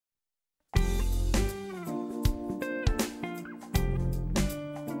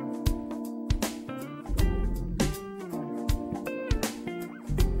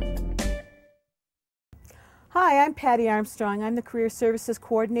Hi, I'm Patty Armstrong. I'm the Career Services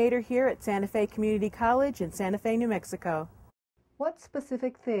Coordinator here at Santa Fe Community College in Santa Fe, New Mexico. What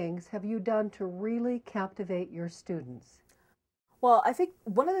specific things have you done to really captivate your students? Well, I think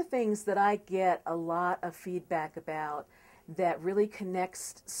one of the things that I get a lot of feedback about that really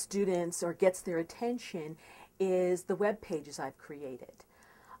connects students or gets their attention is the web pages I've created.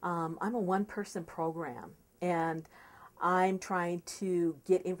 I'm a one-person program, and I'm trying to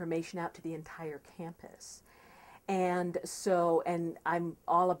get information out to the entire campus. And I'm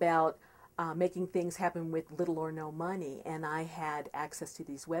all about making things happen with little or no money. And I had access to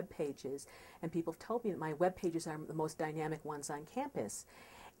these web pages, and people have told me that my web pages are the most dynamic ones on campus.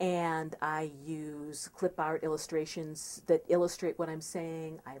 And I use clip art illustrations that illustrate what I'm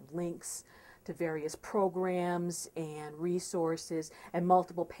saying. I have links to various programs and resources and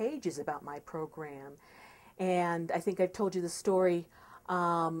multiple pages about my program. And I think I've told you the story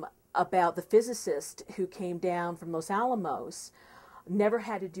about the physicist who came down from Los Alamos, never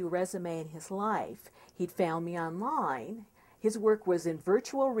had to do a resume in his life. He'd found me online. His work was in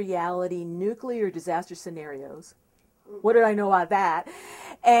virtual reality, nuclear disaster scenarios. What did I know about that?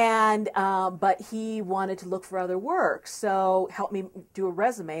 And but he wanted to look for other work, so helped me do a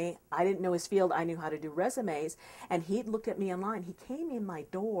resume. I didn't know his field. I knew how to do resumes, and he'd looked at me online. He came in my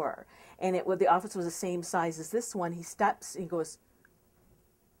door, and the office was the same size as this one. He steps and he goes,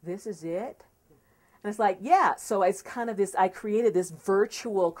 "This is it?" And it's like, yeah. So it's kind of this, I created this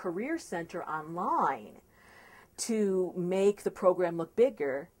virtual career center online to make the program look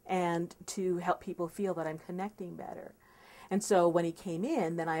bigger and to help people feel that I'm connecting better. And so when he came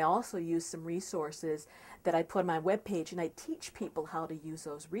in, then I also used some resources that I put on my webpage, and I teach people how to use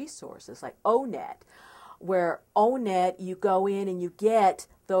those resources, like ONET, where ONET, you go in and you get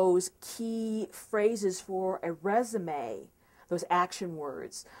those key phrases for a resume, those action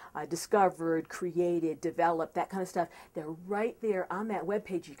words, discovered, created, developed, that kind of stuff. They're right there on that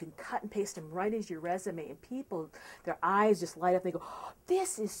webpage. You can cut and paste them right into your resume, and people, their eyes just light up. They go, "Oh,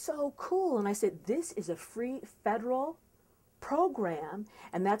 this is so cool." And I said, this is a free federal program,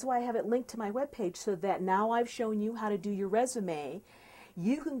 and that's why I have it linked to my webpage, so that now I've shown you how to do your resume.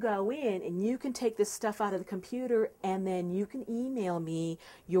 You can go in and you can take this stuff out of the computer, and then you can email me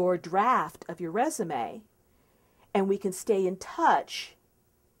your draft of your resume, and we can stay in touch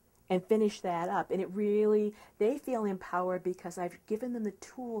and finish that up. And it really, they feel empowered because I've given them the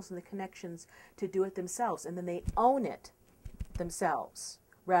tools and the connections to do it themselves, and then they own it themselves,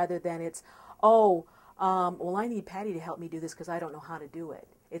 rather than it's, oh, well, I need Patty to help me do this because I don't know how to do it.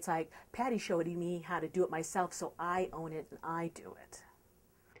 It's like, Patty showed me how to do it myself, so I own it and I do it.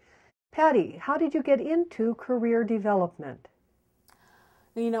 Patty, how did you get into career development?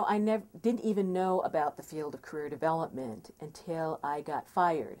 You know, I didn't even know about the field of career development until I got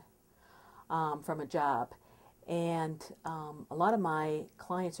fired from a job. And a lot of my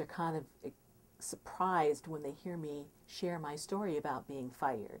clients are kind of surprised when they hear me share my story about being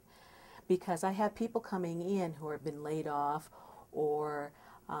fired, because I have people coming in who have been laid off, or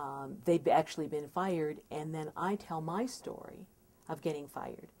they've actually been fired, and then I tell my story of getting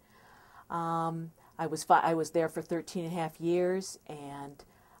fired. I was there for 13 and a half years and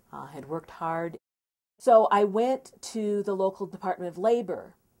had worked hard. So I went to the local Department of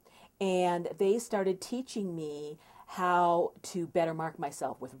Labor, and they started teaching me how to better market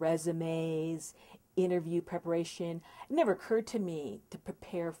myself with resumes, interview preparation. It never occurred to me to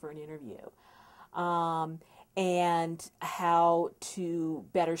prepare for an interview, and how to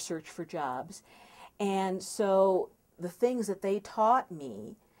better search for jobs. And so the things that they taught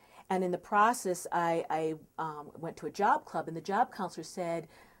me, and in the process, I went to a job club, and the job counselor said,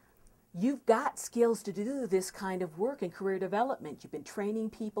 "You've got skills to do this kind of work in career development. You've been training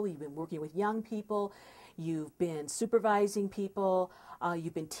people, you've been working with young people, you've been supervising people,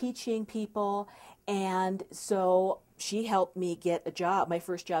 you've been teaching people." And so she helped me get a job, my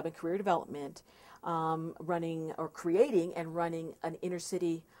first job in career development, creating and running an inner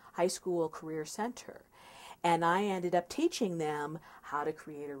city high school career center. And I ended up teaching them how to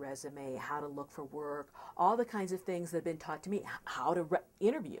create a resume, how to look for work, all the kinds of things that have been taught to me, how to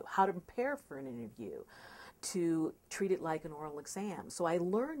interview, how to prepare for an interview, to treat it like an oral exam. So I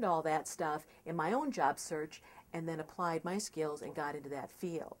learned all that stuff in my own job search, and then applied my skills and got into that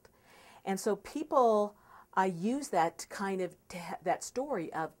field. And so people, I use that kind of, that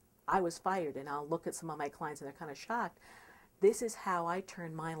story of I was fired, and I'll look at some of my clients and they're kind of shocked. This is how I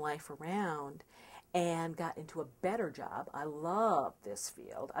turned my life around and got into a better job. I love this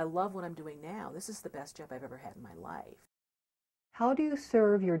field. I love what I'm doing now. This is the best job I've ever had in my life. How do you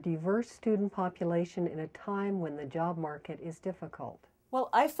serve your diverse student population in a time when the job market is difficult? Well,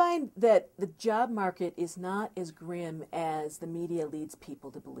 I find that the job market is not as grim as the media leads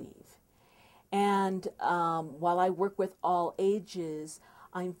people to believe. And while I work with all ages,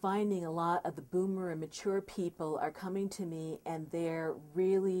 I'm finding a lot of the boomer and mature people are coming to me and they're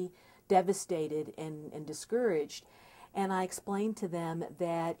really devastated and discouraged. And I explain to them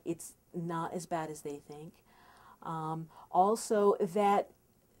that it's not as bad as they think. Also, that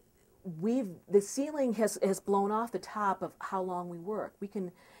the ceiling has blown off the top of how long we work. We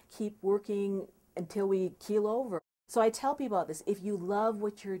can keep working until we keel over. So I tell people about this. If you love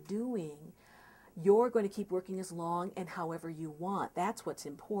what you're doing, you're going to keep working as long and however you want. That's what's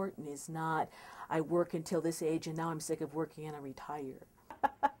important, is not, I work until this age and now I'm sick of working and I retire.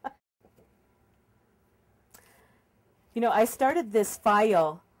 You know, I started this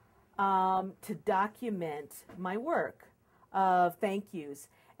file to document my work of thank yous.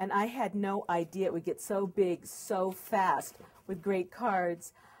 And I had no idea it would get so big so fast with great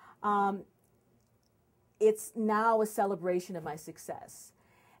cards. It's now a celebration of my success.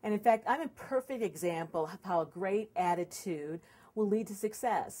 And in fact, I'm a perfect example of how a great attitude will lead to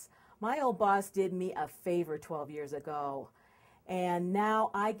success. My old boss did me a favor 12 years ago. And now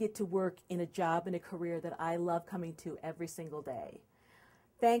I get to work in a job and a career that I love coming to every single day.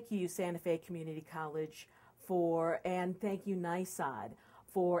 Thank you, Santa Fe Community College, and thank you, NISOD,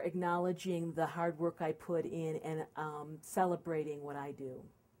 for acknowledging the hard work I put in and celebrating what I do.